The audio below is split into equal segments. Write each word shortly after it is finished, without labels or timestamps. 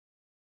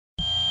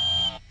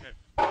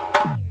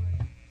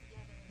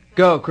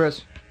Go,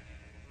 Chris.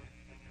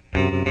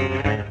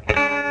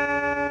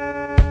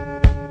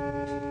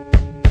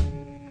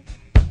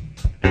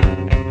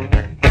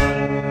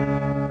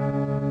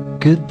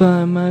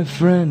 Goodbye, my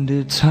friend,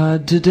 it's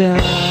hard to die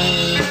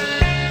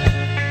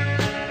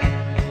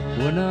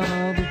when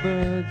all the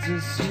birds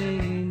are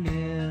singing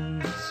in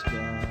the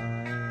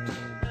sky.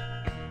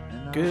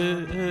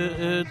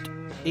 Good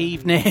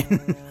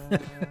evening,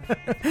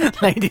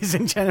 ladies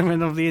and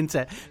gentlemen of the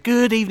internet.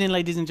 Good evening,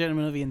 ladies and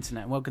gentlemen of the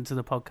internet. Welcome to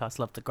the podcast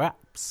Love the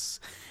Graps.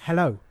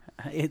 Hello.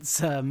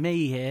 It's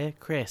me here,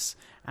 Chris,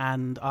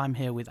 and I'm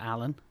here with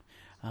Alan.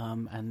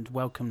 And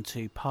welcome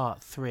to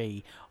part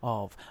 3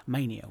 of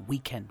Mania,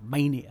 Weekend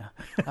Mania,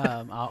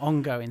 our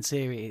ongoing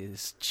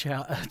series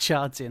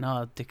charting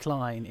our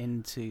decline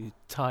into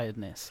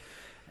tiredness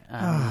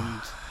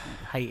and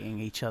hating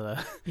each other.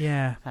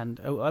 Yeah.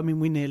 And I mean,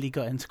 we nearly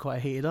got into quite a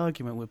heated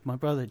argument with my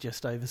brother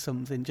just over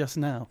something just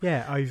now.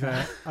 Yeah,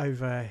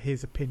 over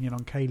his opinion on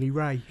Kaylee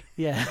Ray.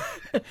 Yeah.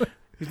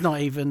 she's not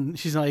even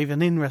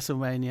in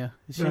WrestleMania,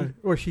 is she? No.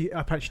 Well,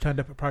 apparently she turned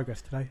up at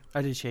Progress today.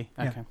 Oh, did she?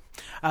 Okay.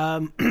 Yeah.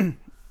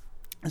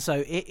 So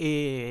it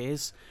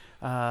is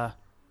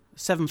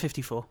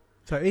 7:54.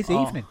 So it is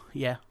evening.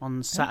 Yeah,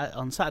 on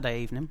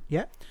Saturday evening.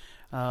 Yeah.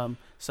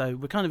 So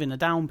we're kind of in a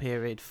down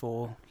period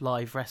for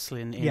live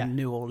wrestling in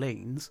New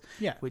Orleans.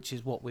 Yeah. Which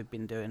is what we've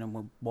been doing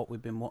and what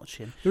we've been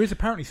watching. There is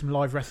apparently some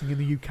live wrestling in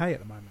the UK at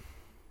the moment.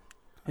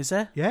 Is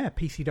there? Yeah,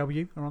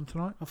 PCW are on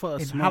tonight. I thought it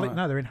was tomorrow.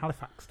 No, they're in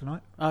Halifax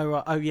tonight. Oh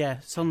right. Oh yeah,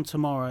 it's on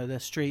tomorrow.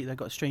 They've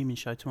got a streaming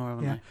show tomorrow,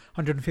 haven't Yeah, they?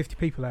 150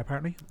 people there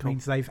apparently. It Cool.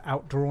 means they've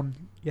outdrawn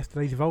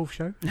yesterday's Evolve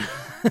show.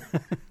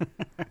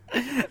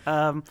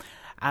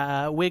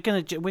 We're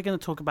gonna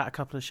talk about a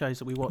couple of shows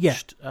that we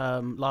watched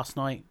last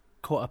night.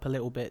 Caught up a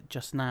little bit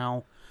just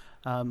now,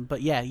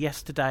 but yeah,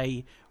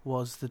 yesterday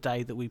was the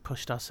day that we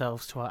pushed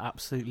ourselves to our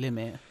absolute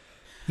limit.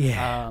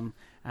 Yeah.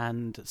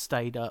 And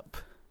stayed up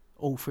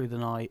all through the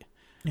night.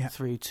 Yeah.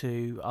 Through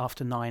to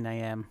after 9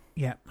 a.m.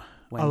 Yeah.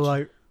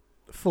 Although,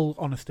 full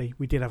honesty,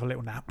 we did have a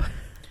little nap.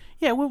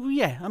 Yeah, well,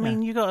 yeah. I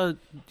mean, you gotta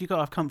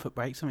have comfort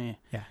breaks, haven't you?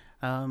 Yeah.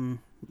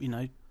 You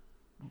know,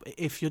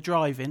 if you're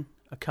driving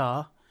a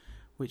car,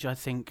 which I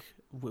think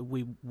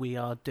we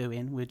are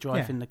doing, we're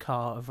driving the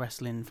car of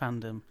wrestling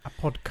fandom. A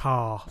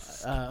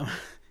podcast.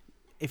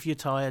 If you're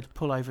tired,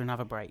 pull over and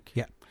have a break.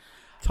 Yeah.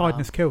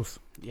 Tiredness kills.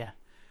 Yeah.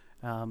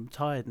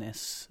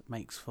 Tiredness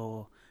makes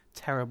for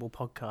terrible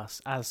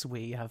podcasts, as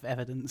we have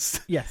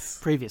evidenced Yes.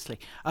 previously.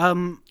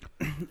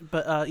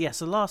 But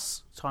so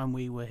last time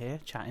we were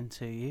here chatting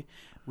to you,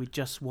 we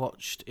just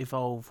watched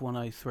Evolve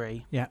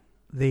 103. Yeah.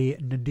 The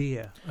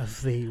nadir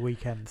of the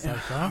weekend so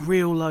far.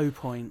 Real low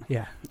point.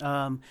 Yeah.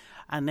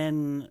 And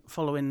then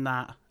following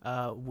that,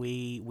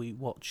 we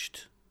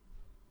watched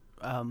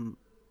the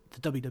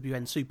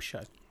WWN Super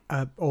Show.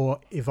 Or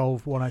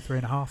Evolve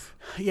 103.5.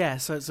 Yeah,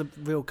 so it's a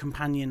real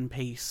companion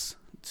piece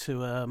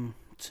to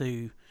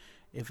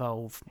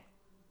Evolve.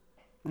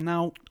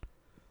 Now,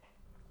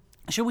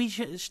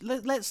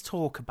 let's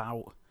talk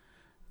about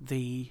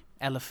the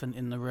elephant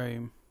in the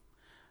room.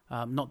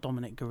 Not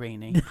Dominic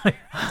Guarini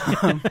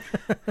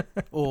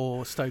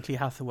or Stokely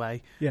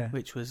Hathaway,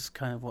 which was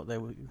kind of what they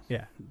were.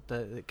 Yeah,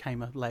 that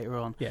came up later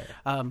on. Yeah.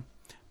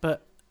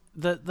 But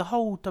the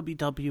whole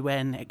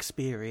WWN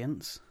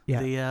experience,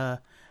 the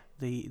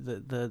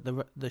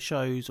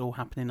shows all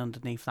happening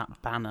underneath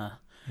that banner,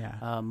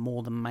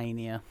 more than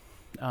Mania,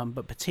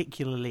 but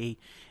particularly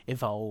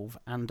Evolve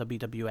and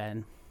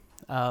WWN,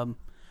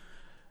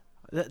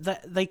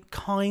 they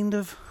kind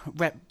of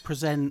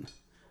represent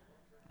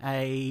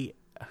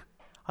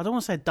I don't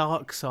want to say a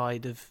dark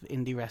side of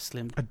indie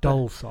wrestling. A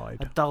dull side.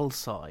 A dull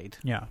side.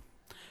 Yeah.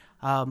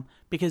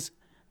 Because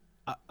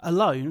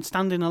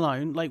standing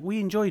alone, like we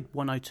enjoyed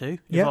 102,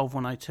 Evolve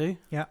 102.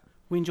 Yeah.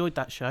 We enjoyed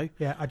that show.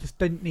 Yeah, I just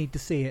didn't need to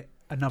see it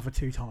another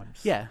 2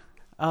 times. Yeah.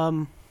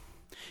 I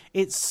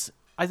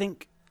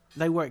think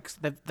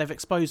they've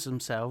exposed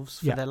themselves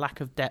for their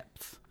lack of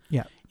depth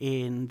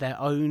in their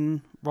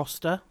own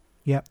roster.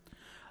 Yeah.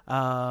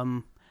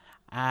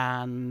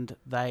 And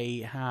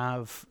they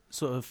have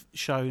sort of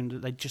shown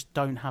that they just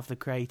don't have the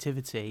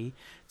creativity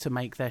to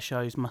make their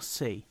shows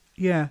must-see.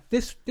 Yeah,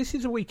 this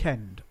is a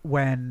weekend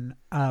when,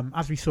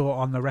 as we saw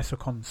on the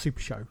WrestleCon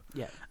Super Show,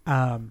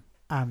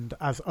 and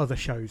as other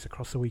shows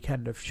across the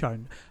weekend have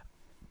shown,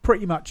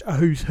 pretty much a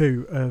who's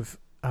who of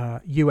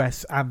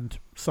US and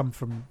some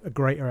from a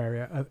greater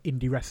area of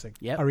indie wrestling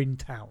are in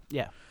town.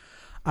 Yeah.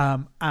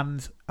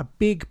 And a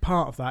big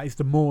part of that is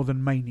the More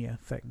Than Mania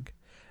thing.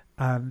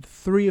 And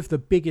 3 of the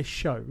biggest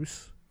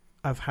shows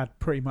have had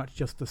pretty much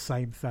just the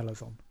same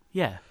fellas on.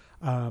 Yeah.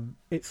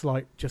 It's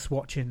like just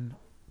watching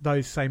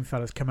those same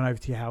fellas coming over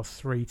to your house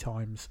 3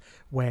 times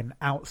when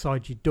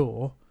outside your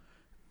door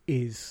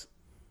is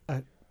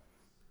a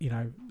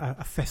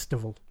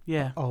festival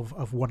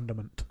of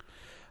wonderment.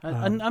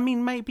 And I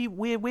mean, maybe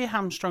we're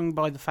hamstrung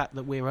by the fact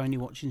that we're only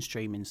watching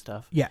streaming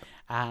stuff. Yeah.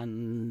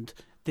 And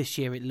this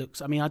year it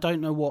looks... I mean, I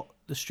don't know what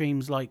the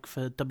stream's like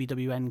for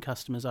WWN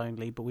customers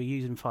only, but we're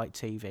using Fight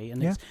TV.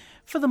 And it's,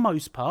 for the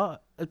most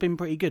part, has been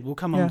pretty good. We'll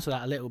come on to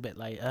that a little bit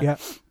later. Yeah.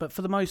 But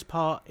for the most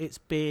part, it's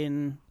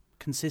been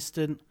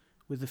consistent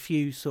with a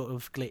few sort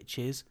of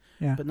glitches,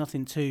 but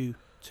nothing too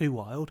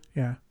wild.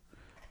 Yeah.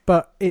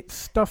 But it's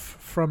stuff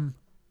from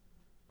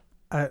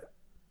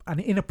an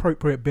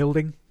inappropriate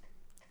building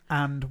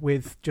and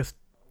with just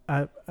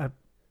a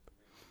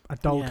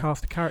dull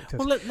cast of characters.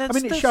 Well,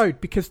 it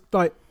showed because,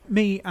 like,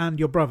 me and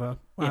your brother,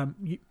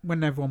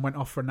 when everyone went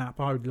off for a nap,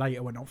 I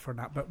later went off for a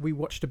nap, but we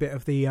watched a bit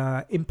of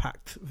the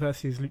Impact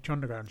versus Lucha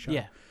Underground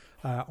show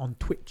on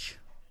Twitch,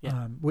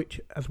 which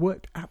has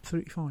worked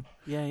absolutely fine.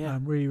 Yeah.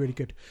 Really, really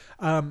good.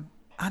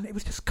 And it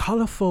was just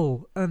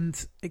colourful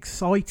and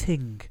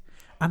exciting,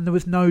 and there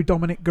was no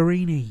Dominic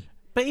Guarini.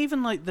 But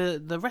even like the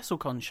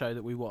WrestleCon show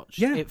that we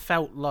watched, it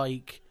felt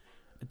like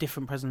a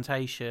different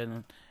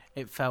presentation.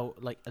 It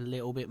felt like a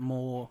little bit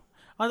more...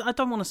 I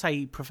don't want to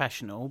say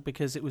professional,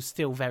 because it was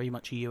still very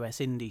much a US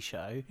indie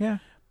show. Yeah.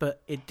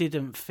 But it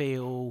didn't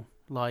feel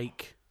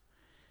like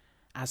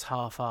as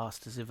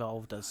half-assed as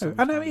Evolve does.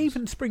 I know,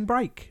 even Spring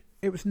Break,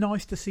 it was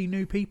nice to see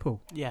new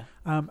people. Yeah.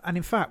 And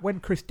in fact,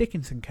 when Chris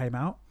Dickinson came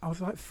out, I was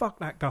like, fuck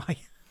that guy.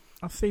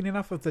 I've seen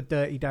enough of the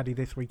Dirty Daddy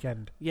this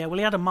weekend. Yeah, well,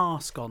 he had a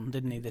mask on,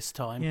 didn't he, this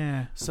time?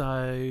 Yeah.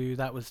 So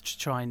that was to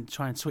try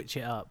and switch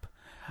it up.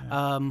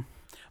 Yeah.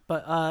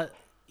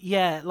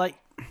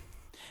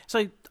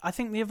 So I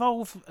think the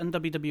Evolve and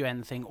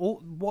WWN thing,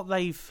 what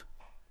they've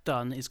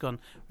done is gone,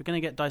 we're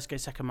going to get Daisuke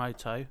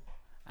Sekimoto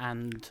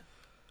and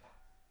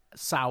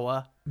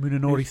Sawa.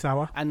 Munenori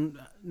Sawa. And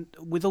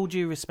with all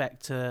due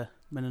respect to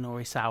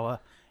Munenori Sawa,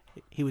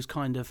 he was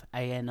kind of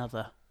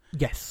another.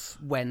 Yes.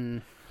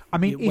 When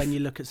you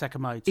look at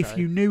Sekimoto. If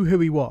you knew who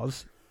he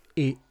was,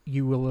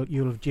 you'll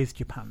have jizzed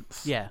your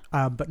pants. Yeah.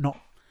 But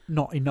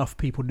not enough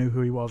people knew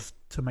who he was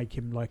to make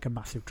him like a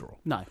massive draw.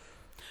 No.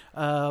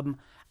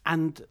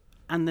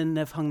 And then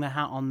they've hung their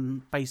hat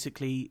on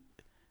basically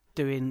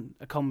doing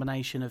a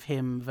combination of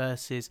him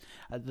versus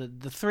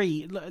the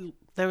three.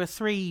 There are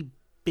three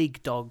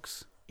big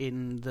dogs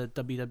in the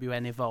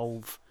WWN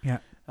Evolve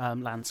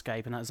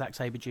landscape, and that's Zack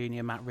Sabre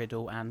Jr., Matt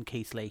Riddle, and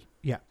Keith Lee.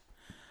 Yeah.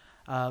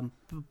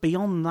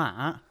 Beyond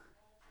that,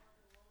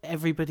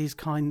 everybody's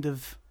kind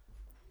of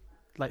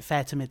like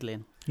fair to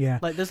middling. Yeah.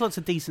 Like, there's lots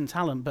of decent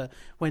talent, but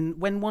when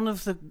one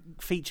of the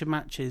feature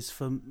matches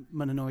for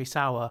Munenori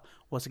Sawa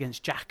was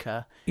against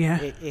Jaka,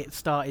 it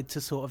started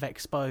to sort of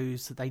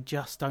expose that they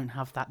just don't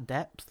have that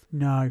depth.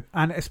 No,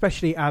 and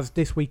especially as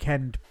this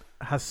weekend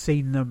has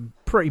seen them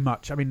pretty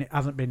much. I mean, it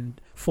hasn't been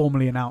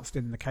formally announced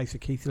in the case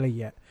of Keith Lee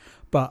yet,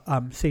 but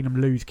seen them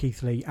lose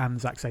Keith Lee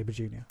and Zack Sabre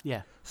Jr.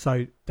 Yeah.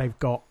 So they've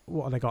got,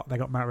 what have they got? They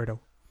got Matt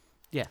Riddle.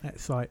 Yeah.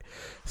 It's like,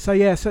 so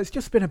it's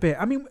just been a bit.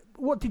 I mean,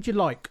 what did you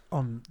like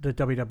on the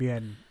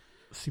WWN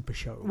Super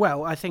Show?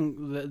 Well, I think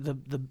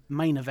the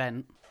main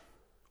event,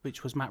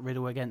 which was Matt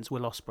Riddle against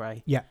Will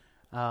Ospreay. Yeah.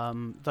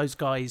 Those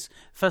guys,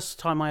 first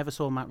time I ever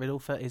saw Matt Riddle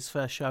for his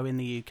first show in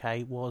the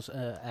UK was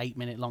an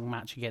 8-minute long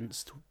match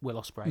against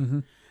Will Ospreay. Mm-hmm.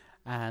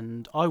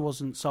 And I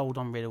wasn't sold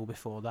on Riddle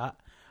before that.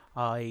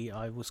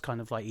 I was kind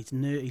of like, he's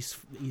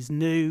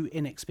new,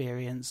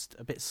 inexperienced,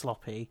 a bit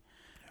sloppy.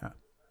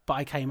 But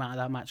I came out of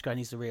that match going,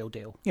 he's the real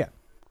deal. Yeah.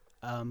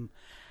 And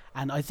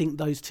I think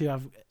those two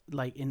have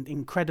like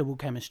incredible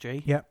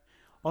chemistry. Yeah.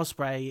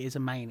 Ospreay is a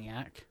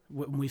maniac.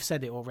 We've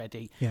said it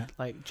already. Yeah.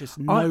 Like, just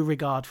no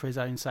regard for his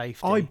own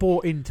safety. I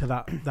bought into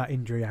that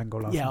injury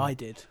angle last night. I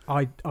did.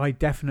 I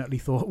definitely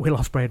thought Will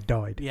Ospreay had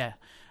died. Yeah.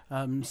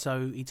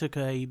 So he took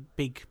a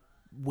big,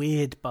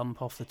 weird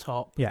bump off the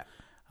top. Yeah.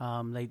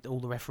 All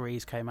the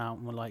referees came out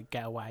and were like,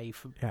 get away.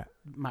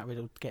 Matt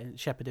Riddle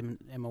shepherd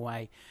him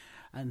away.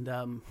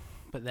 And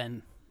but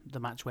then the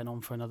match went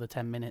on for another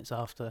 10 minutes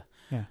after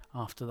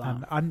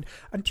that. And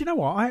do you know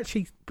what? I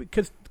actually,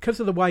 because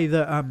of the way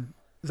that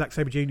Zack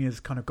Sabre Jr. has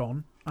kind of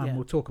gone, and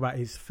we'll talk about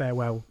his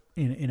farewell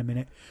in a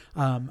minute,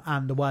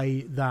 and the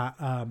way that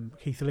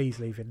Keith Lee's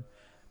leaving,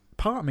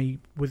 part of me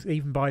was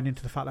even buying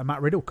into the fact that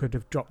Matt Riddle could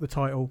have dropped the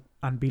title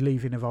and be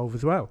leaving Evolve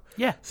as well.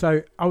 Yeah.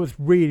 So I was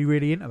really,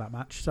 really into that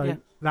match. So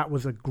that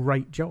was a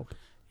great job.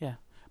 Yeah.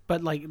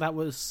 But like, that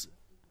was,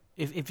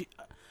 if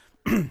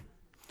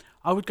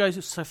I would go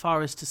so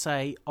far as to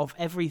say, of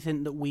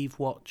everything that we've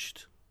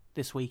watched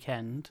this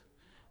weekend,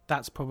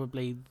 that's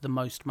probably the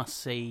most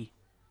must-see.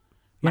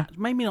 Yeah.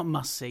 Maybe not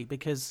must-see,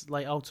 because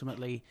like,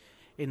 ultimately,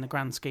 in the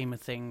grand scheme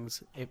of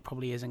things, it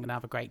probably isn't going to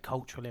have a great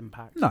cultural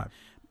impact. No.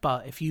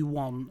 But if you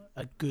want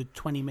a good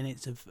 20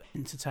 minutes of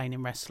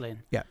entertaining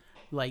wrestling,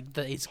 like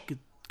that, it's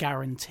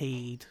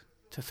guaranteed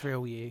to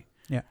thrill you.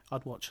 Yeah,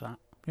 I'd watch that.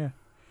 Yeah.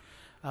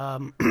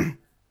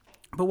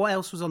 But what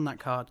else was on that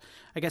card?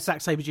 I guess Zack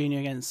Sabre Jr.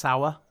 against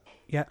Sawa.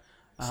 Yeah.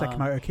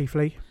 Sekimoto, Keith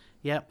Lee.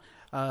 Yep.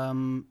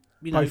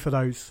 Both of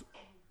those.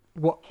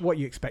 What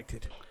you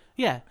expected?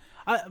 Yeah.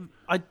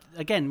 I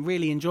again,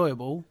 really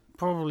enjoyable.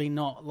 Probably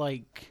not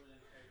like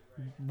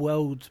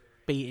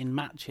world-beating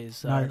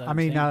matches. No, I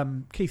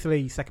mean, Keith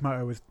Lee,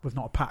 Sekimoto was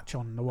not a patch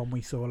on the one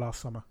we saw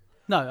last summer.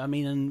 No, I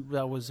mean, and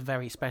that was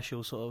very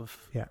special sort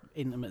of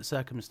intimate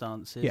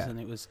circumstances, and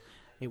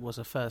it was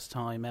a first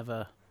time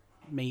ever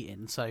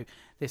meeting. So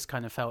this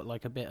kind of felt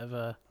like a bit of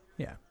a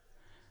Yeah.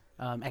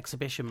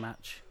 Exhibition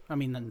match. I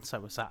mean, then so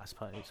was that, I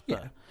suppose.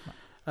 But,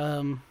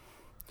 yeah.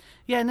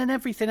 Yeah, and then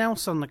everything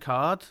else on the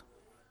card,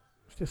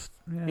 It's just,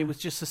 yeah. it was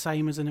just the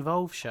same as an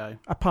Evolve show.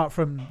 Apart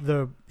from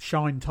the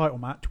Shine title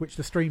match, which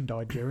the stream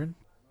died during.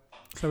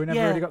 So we never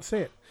really got to see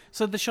it.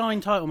 So the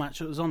Shine title match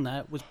that was on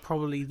there was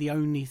probably the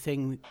only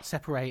thing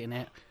separating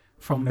it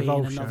from being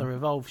Evolve another show.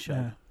 Evolve show.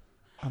 Yeah.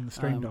 And the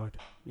stream died.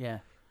 Yeah.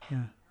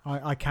 Yeah.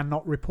 I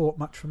cannot report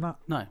much from that.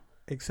 No.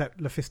 Except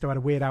Lufisto had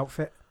a weird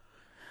outfit.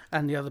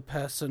 And the other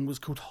person was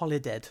called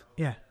Holidead.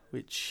 Yeah.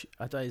 Which,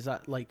 I don't know, is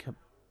that like a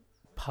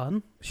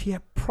pun? She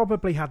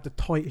probably had the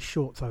tightest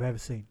shorts I've ever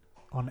seen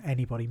on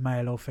anybody,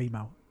 male or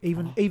female.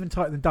 Even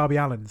tighter than Darby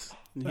Allin's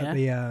at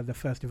the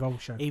first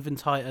Evolve show. Even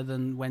tighter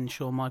than when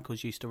Shawn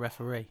Michaels used to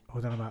referee. I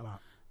don't know about that.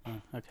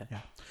 Oh, okay.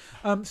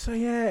 Yeah. So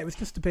yeah, it was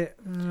just a bit,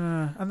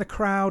 and the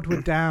crowd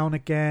were down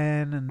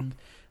again, and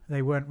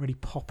they weren't really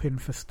popping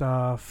for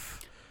stuff.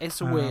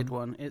 It's a weird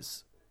one.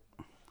 It's,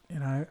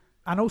 and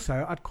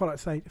also I'd quite like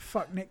to say,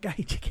 fuck Nick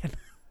Gage again.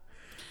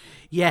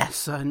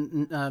 Yes,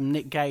 and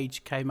Nick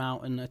Gage came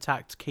out and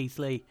attacked Keith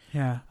Lee.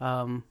 Yeah.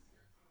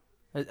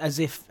 As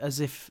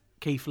if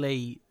Keith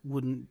Lee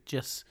wouldn't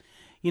just,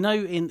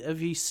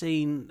 have you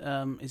seen?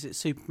 Is it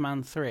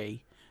Superman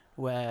 3,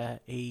 where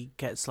he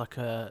gets like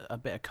a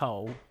bit of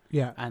coal,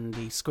 and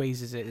he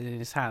squeezes it in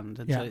his hand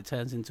until it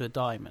turns into a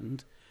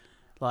diamond.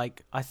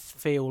 Like, I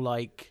feel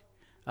like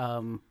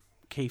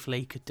Keith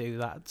Lee could do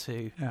that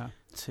to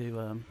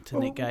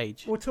Nick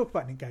Gage. We'll talk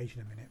about Nick Gage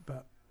in a minute,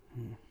 but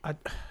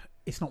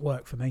it's not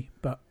work for me.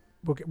 But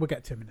we'll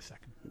get to him in a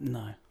second.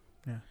 No.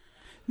 Yeah.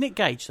 Nick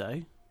Gage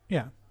though.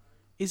 Yeah.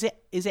 Is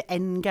it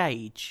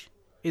Engage?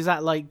 Is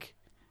that like,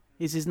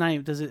 is his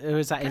name? Or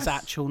is that his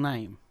actual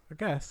name? I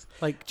guess.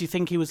 Like, do you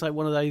think he was like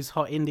one of those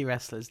hot indie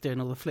wrestlers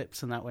doing all the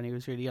flips and that when he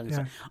was really young? He's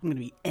like, I'm going to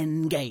be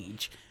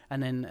Engage.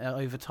 And then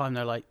over time,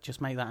 they're like, just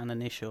make that an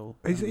initial.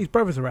 His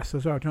brother's a wrestler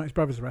as well. Do you know what his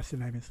brother's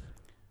wrestling name is?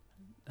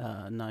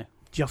 No.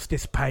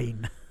 Justice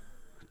Payne.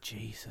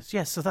 Jesus.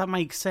 Yes, so that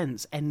makes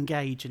sense.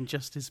 Engage and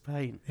Justice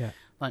Payne. Yeah.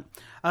 Like,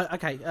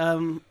 okay.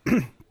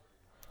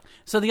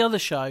 So the other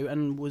show,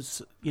 and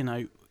was,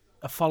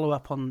 a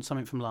follow-up on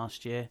something from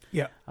last year.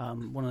 Yeah.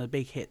 One of the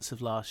big hits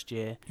of last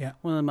year. Yeah.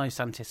 One of the most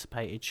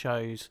anticipated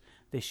shows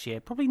this year.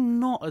 Probably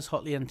not as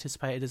hotly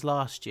anticipated as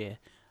last year,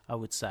 I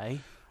would say.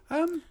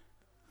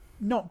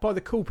 Not by the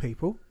cool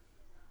people.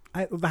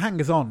 The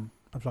hangers-on,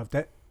 I've loved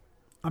it.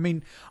 I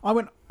mean, I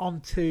went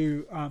on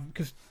to...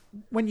 because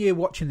when you're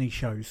watching these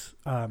shows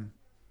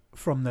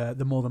from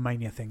the More Than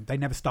Mania thing, they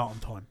never start on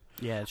time.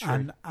 Yeah, it's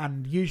true.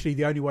 And usually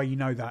the only way you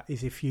know that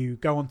is if you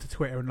go onto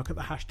Twitter and look at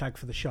the hashtag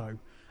for the show,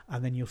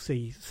 and then you'll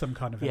see some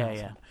kind of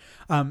announcement.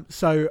 Yeah.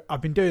 So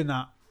I've been doing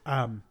that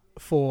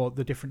for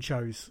the different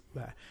shows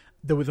there.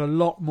 There was a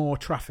lot more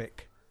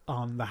traffic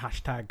on the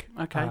hashtag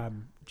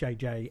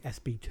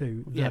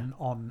JJSB2 than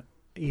on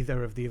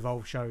either of the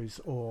Evolve shows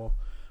or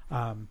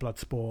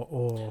Bloodsport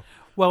or...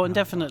 Well, and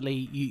definitely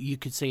you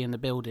could see in the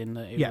building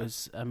that it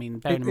was... I mean,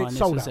 bearing in mind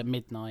this was at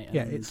midnight.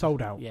 And, it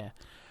sold out. Yeah.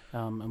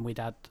 And we'd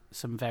had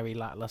some very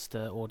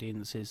lackluster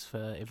audiences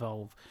for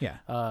Evolve. Yeah.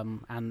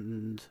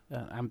 And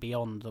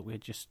beyond that we're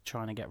just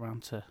trying to get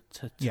around to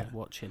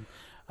watching.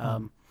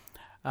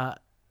 But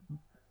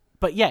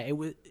yeah,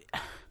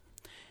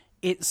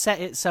 it set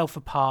itself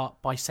apart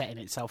by setting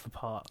itself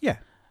apart. Yeah.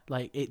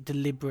 Like, it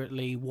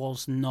deliberately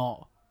was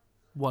not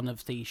one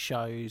of these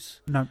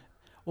shows. No.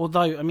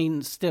 Although, I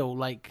mean, still,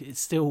 like, it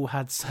still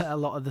had a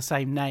lot of the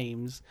same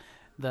names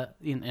that,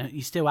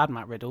 you still had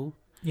Matt Riddle.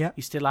 Yeah.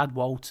 You still had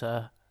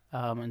Walter,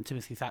 and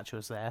Timothy Thatcher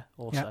was there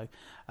also.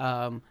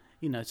 Yeah.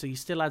 So you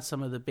still had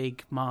some of the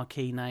big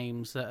marquee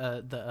names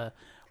that are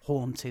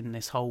haunting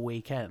this whole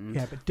weekend.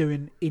 Yeah, but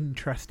doing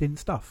interesting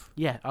stuff.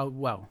 Yeah. Oh,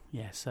 well,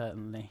 yeah,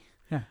 certainly.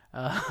 Yeah.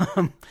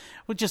 Well,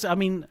 just, I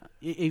mean,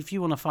 if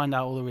you want to find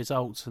out all the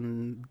results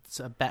and it's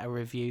a better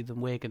review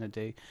than we're going to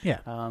do.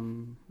 Yeah.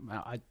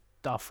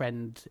 Our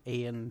friend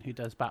Ian, who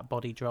does Bat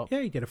Body Drop. Yeah,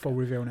 he did a full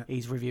review on it.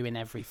 He's reviewing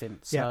everything,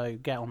 so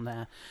get on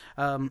there.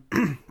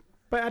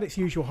 But it had its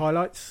usual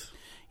highlights.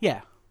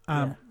 Yeah.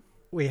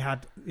 We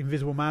had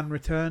Invisible Man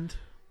returned.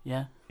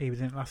 Yeah. He was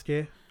in it last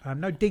year.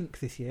 No Dink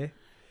this year.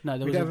 No,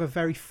 there We'd have a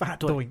very fat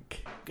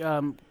Doink.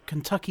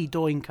 Kentucky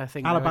Doink, I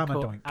think. Alabama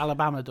Doink.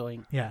 Alabama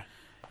Doink. Yeah.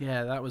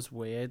 Yeah, that was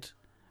weird.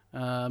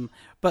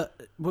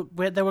 But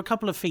there were a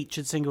couple of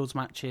featured singles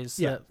matches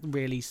that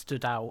really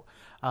stood out.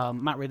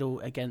 Matt Riddle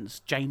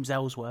against James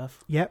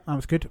Ellsworth. Yeah, that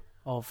was good.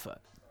 Of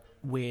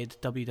weird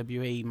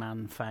WWE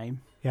man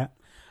fame. Yeah.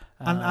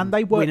 And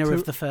they worked winner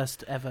of the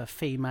first ever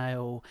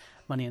female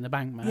Money in the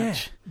Bank match. Yeah,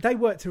 they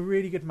worked a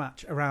really good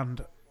match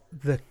around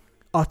the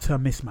utter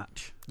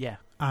mismatch. Yeah.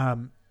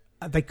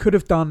 They could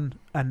have done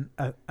an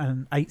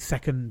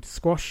 8-second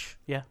squash.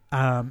 Yeah.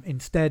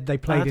 Instead, they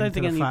played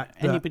into the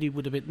fact that nobody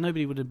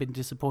would have been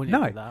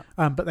disappointed with that.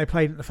 But they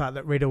played into the fact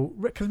that Riddle,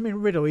 because I mean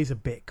Riddle is a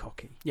bit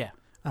cocky. Yeah.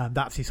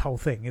 That's his whole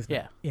thing, isn't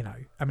it? Yeah.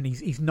 I mean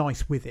he's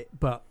nice with it,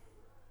 but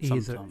he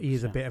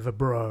is a bit of a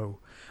bro.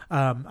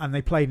 And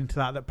they played into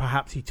that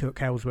perhaps he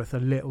took Ellsworth a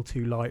little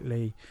too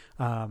lightly.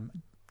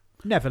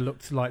 never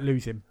looked like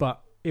losing,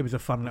 but it was a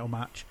fun little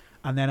match.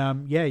 And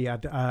then, you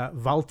had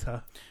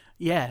Walter.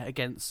 Yeah,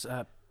 against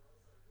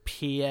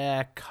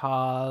Pierre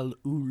Carl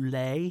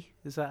Ouellet.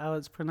 Is that how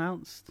it's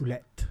pronounced?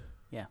 Ouellet.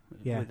 Yeah,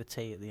 Yeah. with a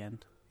T at the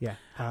end. Yeah.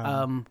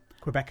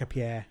 Rebecca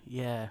Pierre.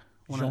 Yeah.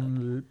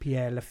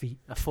 Jean-Pierre Lafitte.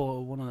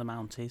 One of the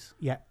Mounties.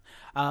 Yeah.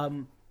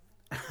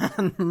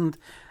 And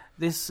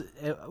this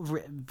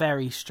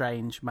very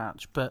strange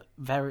match, but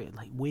very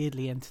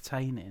weirdly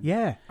entertaining.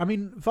 Yeah. I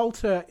mean,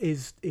 Walter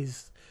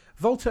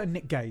Walter and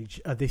Nick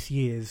Gage are this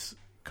year's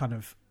kind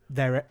of...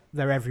 They're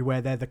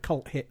everywhere. They're the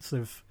cult hits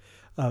of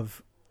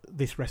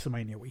this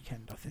WrestleMania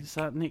weekend, I think. Is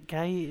that Nick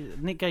Gage?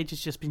 Nick Gage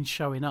has just been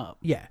showing up.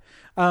 Yeah.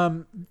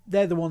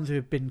 They're the ones who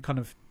have been kind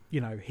of,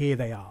 here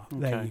they are.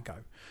 Okay. There you go.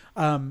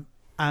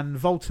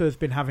 And Walter's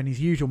been having his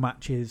usual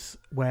matches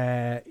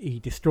where he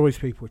destroys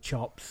people with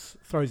chops,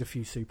 throws a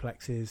few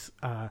suplexes,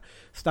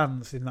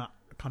 stands in that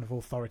kind of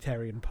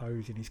authoritarian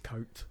pose in his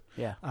coat,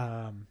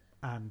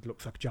 and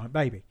looks like a giant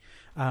baby.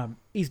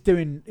 He's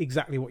doing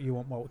exactly what you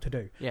want Walter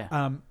to do.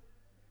 Yeah.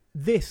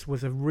 This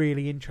was a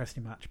really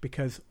interesting match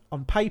because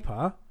on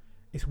paper,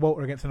 it's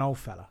Walter against an old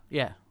fella.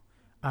 Yeah.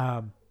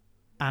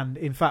 And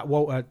in fact,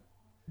 Walter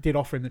did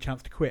offer him the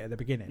chance to quit at the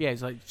beginning. Yeah,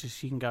 he's like,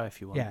 just you can go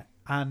if you want. Yeah.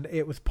 And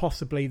it was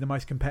possibly the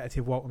most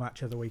competitive Walter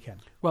match of the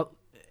weekend. Well,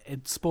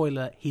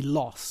 spoiler, he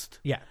lost.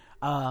 Yeah.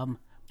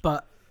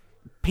 But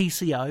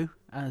PCO,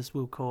 as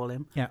we'll call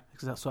him,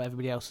 because that's what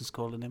everybody else is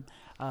calling him,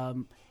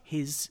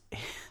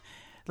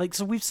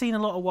 so we've seen a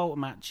lot of Walter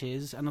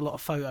matches and a lot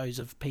of photos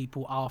of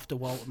people after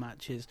Walter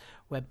matches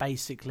where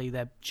basically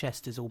their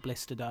chest is all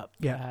blistered up.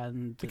 Yeah.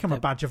 And become a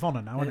badge of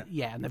honour now, isn't it?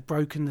 Yeah, and they've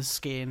broken the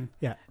skin.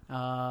 Yeah.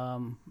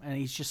 And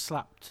he's just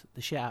slapped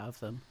the shit out of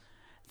them.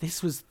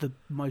 This was the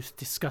most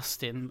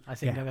disgusting I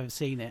think I've ever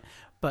seen it.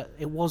 But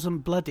it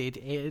wasn't blooded.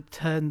 It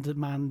turned the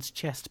man's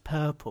chest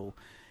purple.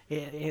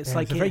 It's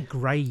like a very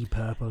grey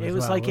purple. It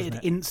was like it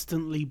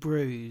instantly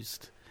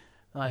bruised.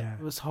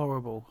 It was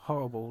horrible.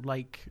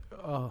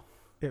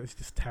 It was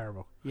just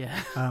terrible.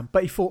 Yeah.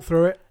 But he fought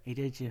through it. He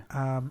did, yeah.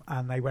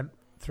 And they went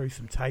through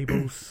some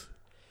tables.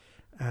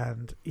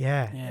 And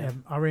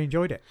I really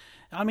enjoyed it.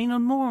 I mean,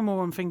 and more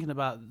I'm thinking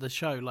about the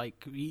show.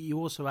 Like you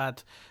also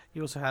had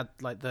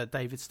like the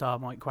David Starr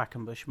Mike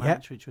Quackenbush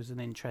match, which was an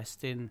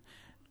interesting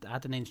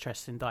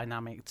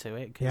dynamic to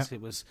it because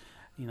it was,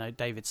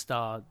 David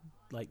Starr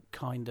like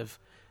kind of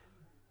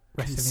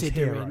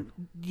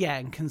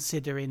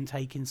considering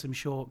taking some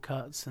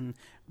shortcuts and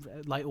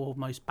like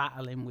almost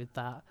battling with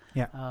that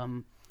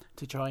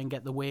to try and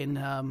get the win.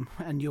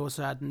 And you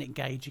also had Nick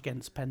Gage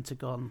against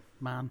Pentagon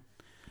Man.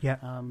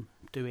 Yeah.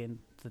 Doing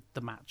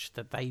the match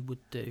that they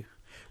would do.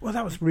 Well,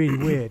 that was really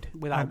weird.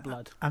 Without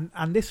blood.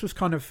 And this was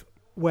kind of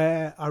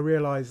where I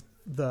realised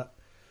that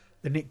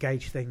the Nick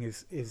Gage thing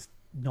is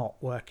not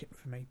working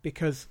for me.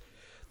 Because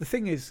the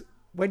thing is,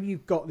 when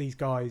you've got these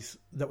guys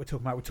that we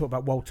talked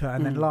about Walter,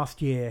 and then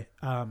last year,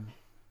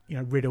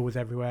 Riddle was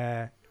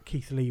everywhere,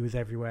 Keith Lee was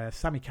everywhere,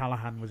 Sami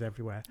Callihan was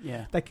everywhere.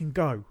 Yeah. They can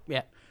go.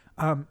 Yeah.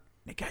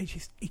 Nick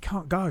Gage, he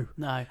can't go.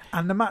 No.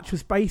 And the match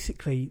was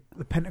basically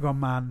the Pentagon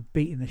Man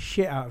beating the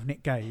shit out of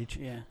Nick Gage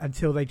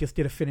until they just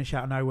did a finish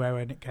out of nowhere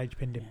where Nick Gage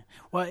pinned him. Yeah.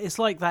 Well, it's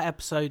like that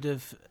episode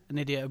of An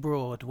Idiot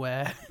Abroad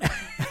where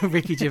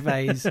Ricky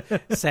Gervais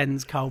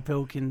sends Carl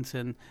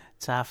Pilkington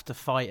to have to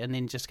fight a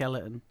ninja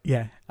skeleton.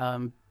 Yeah.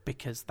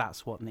 Because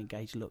that's what Nick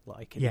Gage looked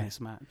like in this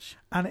match.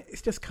 And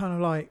it's just kind of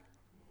like,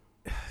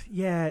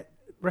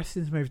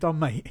 wrestling's moved on,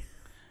 mate.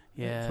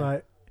 Yeah. It's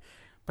like,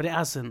 but it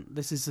hasn't.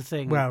 This is the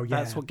thing. Well,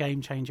 that's what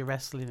Game Changer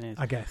Wrestling is.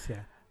 I guess,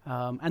 yeah.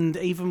 And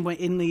even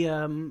in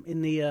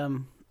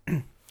the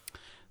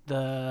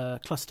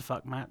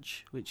clusterfuck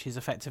match, which is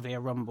effectively a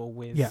rumble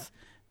with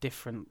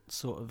different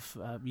sort of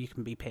you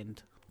can be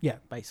pinned. Yeah,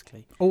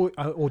 basically, or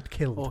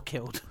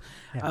killed,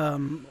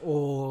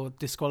 or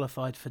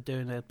disqualified for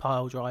doing a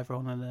pile driver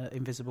on an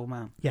invisible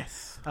man.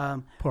 Yes,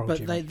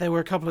 but there were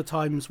a couple of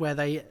times where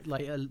they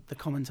the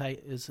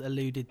commentators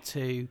alluded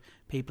to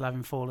people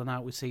having fallen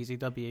out with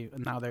CZW,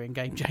 and now they're in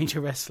Game Changer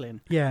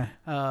Wrestling. Yeah.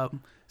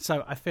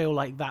 So I feel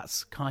like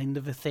that's kind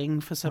of a thing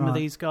for some of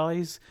these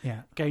guys.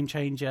 Yeah. Game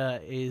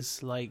Changer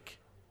is like.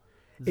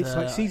 It's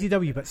like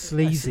CZW but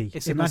sleazy.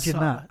 Imagine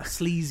that.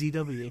 Sleazy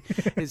W.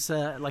 It's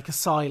like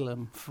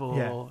asylum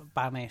for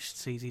banished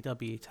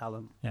CZW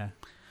talent. Yeah.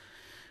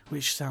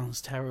 Which sounds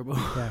terrible.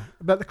 Yeah.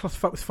 But the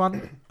clusterfuck was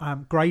fun.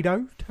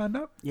 Grado turned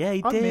up. Yeah,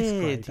 he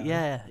did.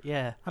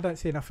 Yeah. I don't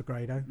see enough of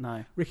Grado.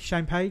 No. Ricky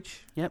Shane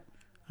Page. Yep.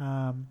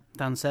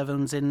 Dan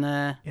Severn's in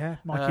there. Yeah.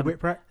 Mikey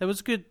Whipwreck. There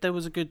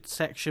was a good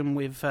section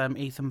with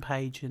Ethan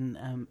Page and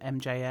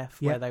MJF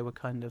where they were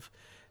kind of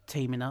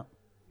teaming up.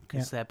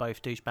 Because they're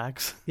both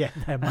douchebags. Yeah,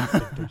 they're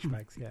massive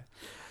douchebags,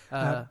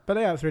 but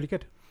it was really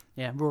good.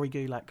 Yeah, Rory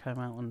Gulak came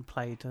out and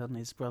played on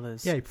his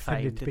brother's he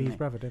pretended to be his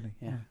brother, didn't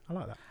he? Yeah, I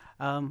like that.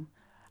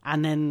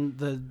 And then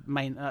the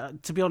main,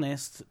 to be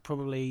honest,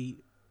 probably,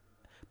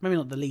 maybe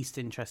not the least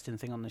interesting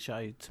thing on the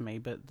show to me,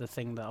 but the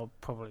thing that I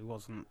probably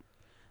wasn't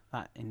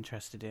that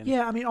interested in.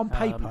 Yeah, I mean, on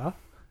paper,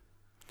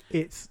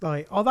 it's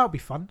like, that'll be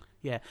fun.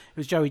 Yeah, it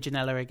was Joey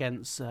Janela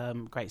against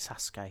Great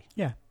Sasuke.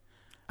 Yeah.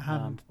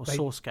 Or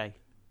Sasuke.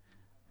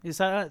 Is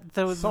that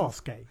there was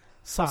Sasuke?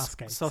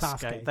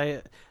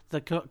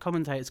 The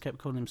commentators kept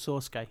calling him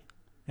Sasuke.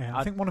 Yeah,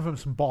 I think one of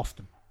them's from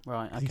Boston.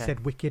 Right. Okay. He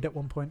said "wicked" at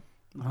one point.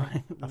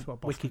 Right. That's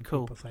what Boston wicked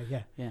cool. people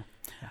say.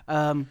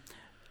 Yeah.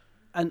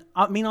 And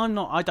I mean,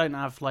 I don't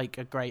have like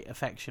a great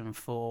affection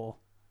for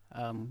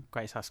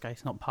Great Sasuke.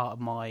 It's not part of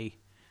my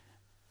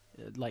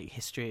like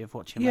history of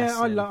watching. Yeah,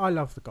 wrestling. I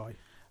love the guy,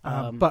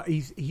 but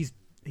he's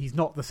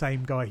not the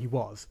same guy he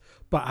was.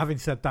 But having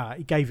said that,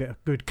 he gave it a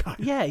good go.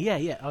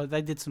 Yeah. Oh,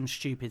 they did some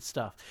stupid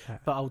stuff,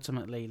 but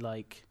ultimately,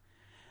 like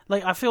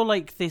I feel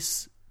like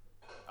this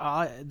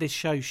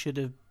show should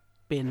have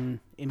been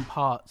in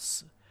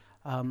parts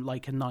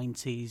like a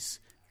 90s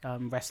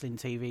wrestling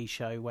TV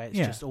show where it's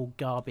just all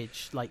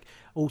garbage, like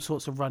all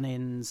sorts of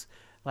run-ins.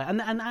 Like,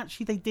 and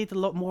actually they did a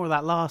lot more of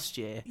that last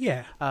year.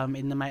 Yeah.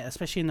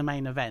 Especially in the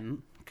main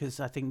event, because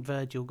I think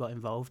Virgil got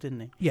involved, didn't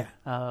he? Yeah.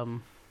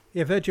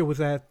 Yeah, Virgil was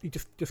there. He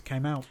just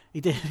came out. He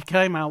did. He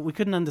came out. We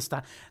couldn't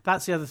understand.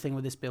 That's the other thing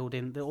with this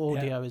building. The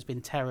audio has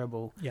been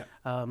terrible. Yeah.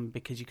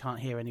 Because you can't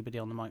hear anybody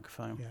on the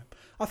microphone. Yeah.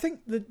 I think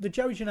the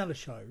Joey Janela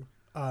show,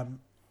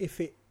 if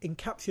it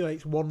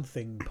encapsulates one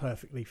thing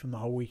perfectly from the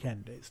whole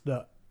weekend, it's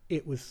that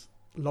it was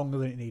longer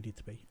than it needed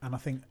to be, and I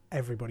think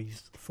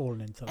everybody's fallen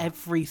into that.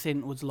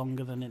 Everything was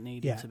longer than it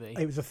needed to be.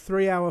 It was a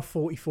 3-hour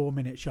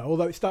 44-minute show,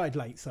 although it started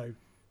late, so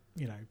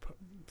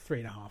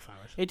 3.5 hours.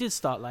 It did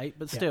start late,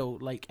 but still,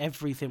 like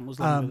everything was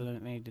longer than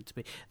it needed to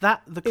be. The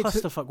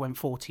clusterfuck went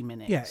 40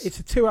 minutes. Yeah, it's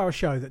a 2-hour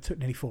show that took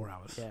nearly 4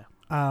 hours. Yeah.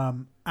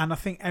 And I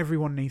think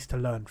everyone needs to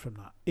learn from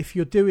that. If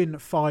you're doing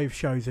 5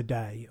 shows a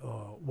day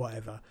or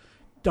whatever,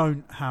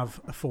 don't have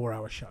a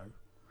 4-hour show.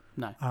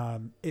 No.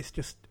 It's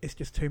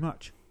just too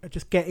much.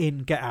 Just get in,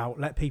 get out,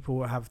 let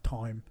people have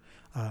time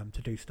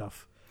to do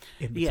stuff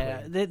in between.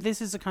 Yeah,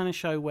 this is the kind of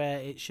show where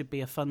it should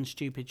be a fun,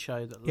 stupid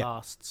show that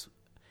lasts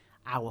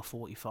hour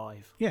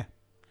 45. Yeah.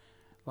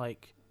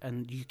 Like,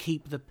 and you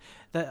keep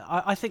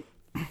I think,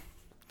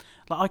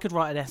 like, I could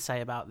write an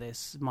essay about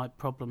this, my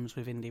problems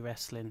with indie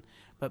wrestling,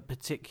 but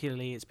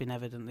particularly it's been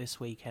evident this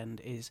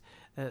weekend is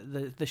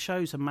the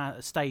shows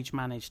are stage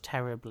managed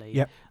terribly.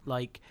 Yep.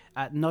 Like,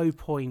 at no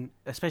point,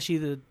 especially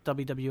the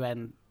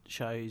WWN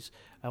shows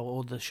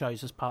or the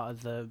shows as part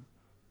of the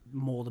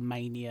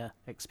Mania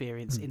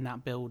experience in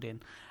that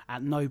building,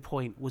 at no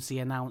point was the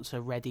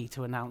announcer ready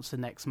to announce the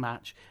next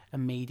match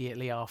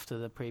immediately after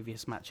the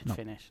previous match had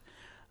finished.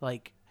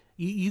 Like,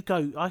 you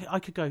go, I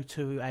could go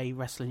to a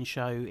wrestling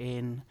show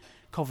in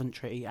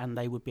Coventry and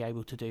they would be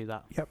able to do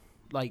that. Yep.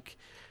 Like,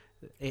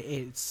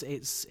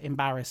 it's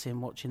embarrassing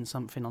watching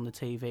something on the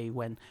TV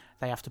when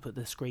they have to put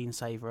the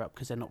screensaver up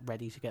because they're not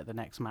ready to get the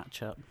next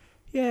match up.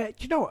 Yeah, do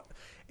you know what?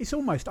 It's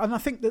almost, and I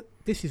think that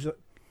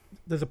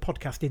there's a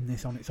podcast in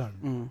this on its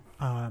own,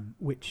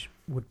 which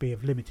would be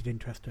of limited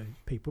interest to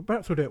people.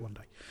 Perhaps we'll do it one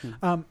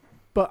day.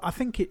 But I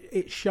think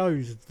it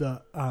shows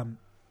that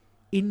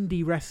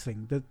indie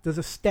wrestling, there's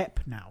a step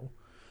now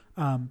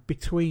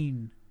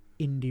between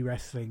indie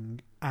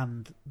wrestling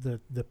and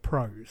the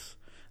pros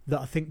that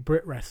I think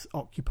BritWres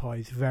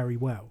occupies very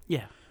well.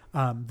 Yeah.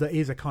 That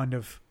is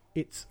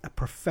it's a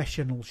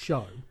professional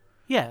show.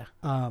 Yeah.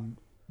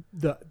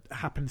 That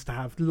happens to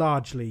have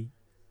largely,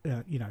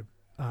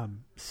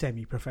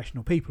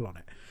 semi-professional people on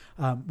it.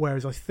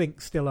 Whereas I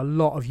think still a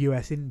lot of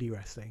US indie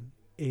wrestling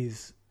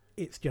it's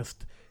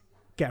just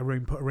get a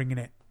room, put a ring in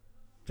it.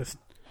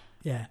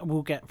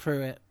 We'll get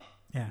through it.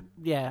 Yeah.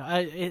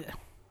 Yeah.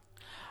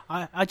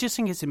 I just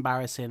think it's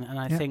embarrassing, and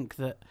I think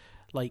that,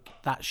 like,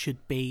 that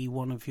should be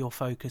one of your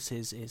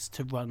focuses, is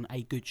to run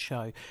a good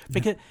show.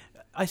 Because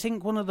I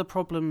think one of the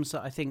problems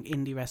that I think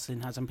indie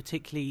wrestling has, and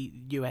particularly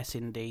US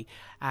indie,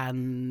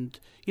 and,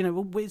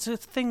 it's a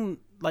thing,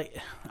 like,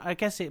 I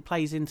guess it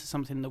plays into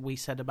something that we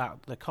said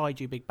about the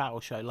Kaiju Big Battle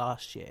show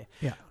last year,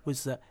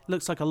 was that it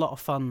looks like a lot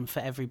of fun for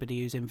everybody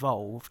who's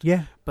involved,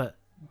 but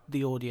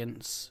the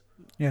audience,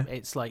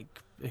 it's like,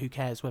 who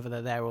cares whether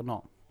they're there or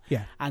not?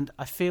 Yeah. And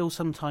I feel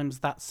sometimes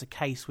that's the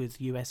case with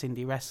US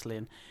indie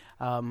wrestling,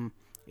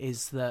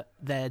 is that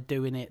they're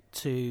doing it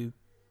to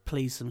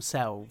please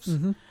themselves,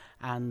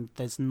 and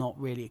there's not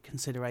really a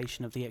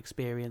consideration of the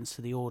experience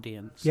to the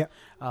audience. Yeah.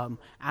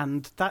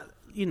 And that,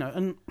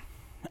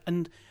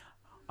 and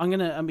I'm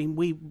gonna. I mean,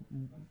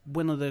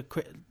 one of the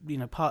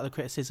part of the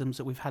criticisms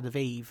that we've had of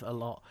Eve a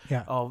lot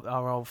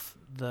are of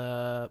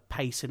the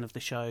pacing of the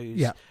shows.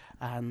 Yeah.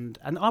 And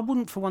I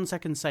wouldn't for one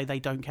second say they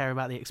don't care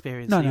about the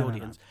experience of the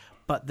audience,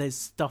 but there's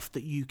stuff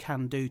that you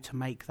can do to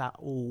make that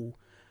all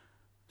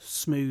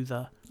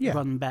smoother,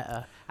 run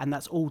better, and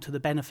that's all to the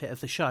benefit of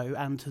the show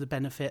and to the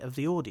benefit of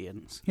the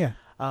audience. Yeah.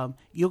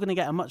 You're going to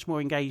get a much more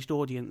engaged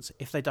audience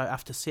if they don't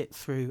have to sit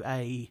through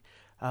a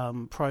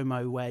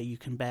promo where you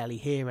can barely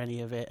hear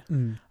any of it,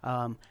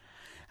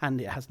 and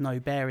it has no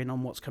bearing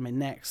on what's coming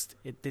next.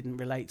 It didn't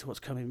relate to what's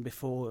coming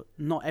before.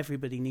 Not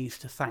everybody needs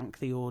to thank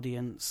the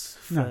audience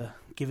for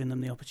giving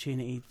them the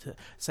opportunity to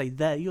say,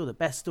 "There, you're the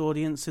best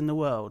audience in the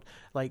world."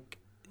 Like,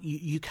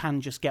 you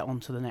can just get on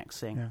to the next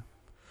thing. Yeah.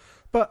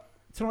 But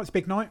tonight's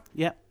big night.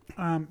 Yeah.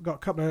 Got a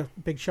couple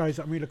of big shows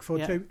that I'm really looking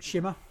forward to.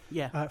 Shimmer.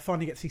 Yeah.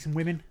 Finally get to see some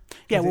women.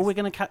 Yeah, well, we're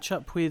going to catch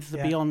up with the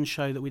Beyond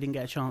show that we didn't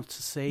get a chance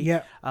to see.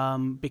 Yeah.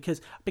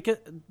 Because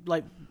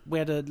like we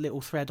had a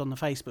little thread on the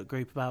Facebook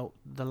group about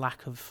the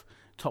lack of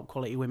top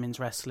quality women's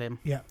wrestling.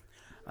 Yeah.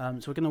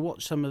 So we're going to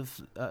watch some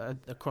of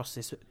across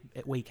this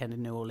weekend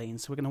in New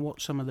Orleans. So we're going to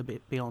watch some of the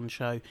Beyond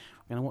show.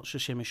 We're going to watch the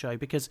Shimmer show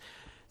because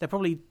they're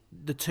probably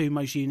the two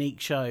most unique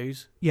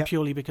shows.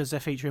 Purely because they're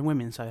featuring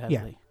women so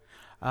heavily.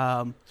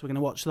 So we're going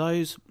to watch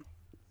those,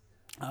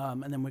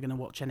 and then we're going to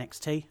watch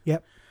NXT.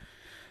 Yep.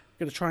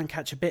 Going to try and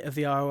catch a bit of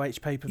the ROH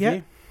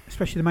pay-per-view,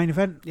 especially the main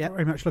event. Yeah,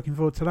 very much looking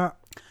forward to that.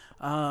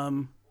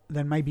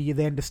 Then maybe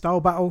the end of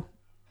Style Battle.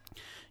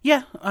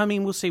 Yeah, I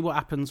mean we'll see what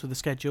happens with the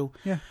schedule.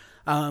 Yeah.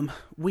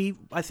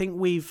 I think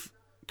we've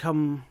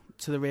come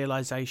to the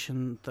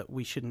realisation that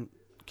we shouldn't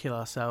kill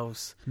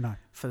ourselves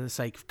for the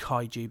sake of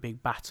Kaiju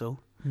Big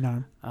Battle.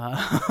 No.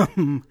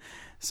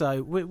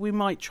 So we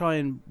might try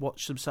and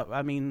watch some stuff.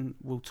 I mean,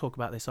 we'll talk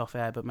about this off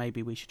air, but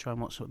maybe we should try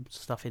and watch some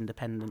stuff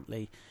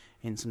independently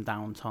in some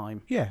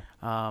downtime. Yeah.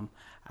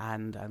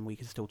 And we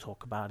can still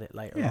talk about it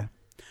later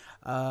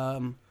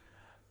on.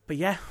 But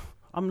yeah,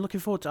 I'm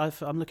looking forward to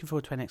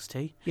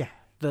NXT. Yeah.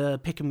 The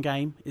Pick'em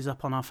game is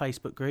up on our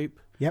Facebook group.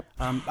 Yep.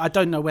 I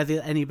don't know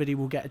whether anybody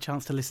will get a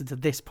chance to listen to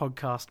this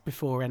podcast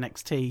before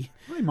NXT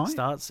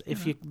starts.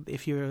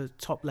 If you're a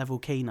top level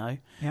Keno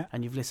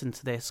and you've listened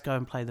to this, go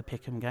and play the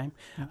Pick'em game.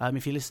 Yeah.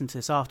 If you listen to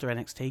this after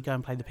NXT, go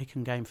and play the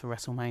Pick'em game for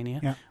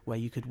WrestleMania, where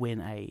you could win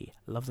a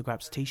Love the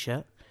Grabs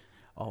t-shirt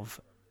of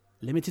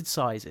limited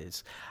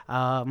sizes.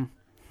 And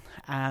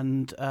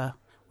we're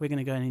going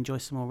to go and enjoy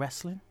some more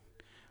wrestling.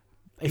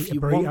 I'm going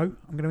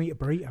to eat a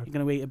burrito. You're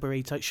going to eat a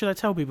burrito. Should I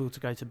tell people to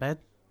go to bed?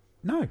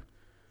 No.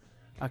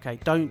 Okay,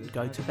 don't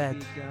go to bed.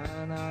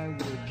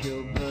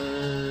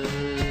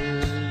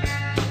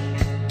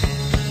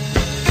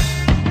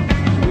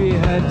 We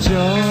had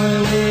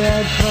joy, we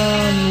had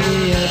fun,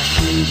 we had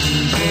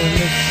seasons in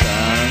the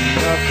sun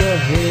of the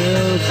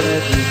hills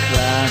that we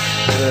climbed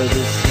were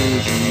the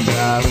seasons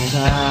of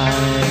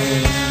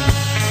time.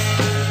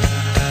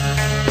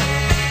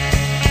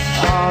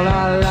 All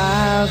our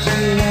lives we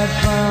had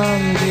fun,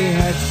 we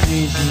had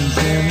seasons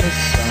in the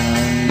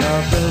sun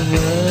of the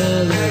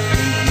world that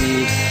we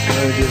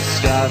were just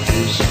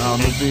starfish on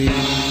the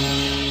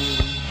beach.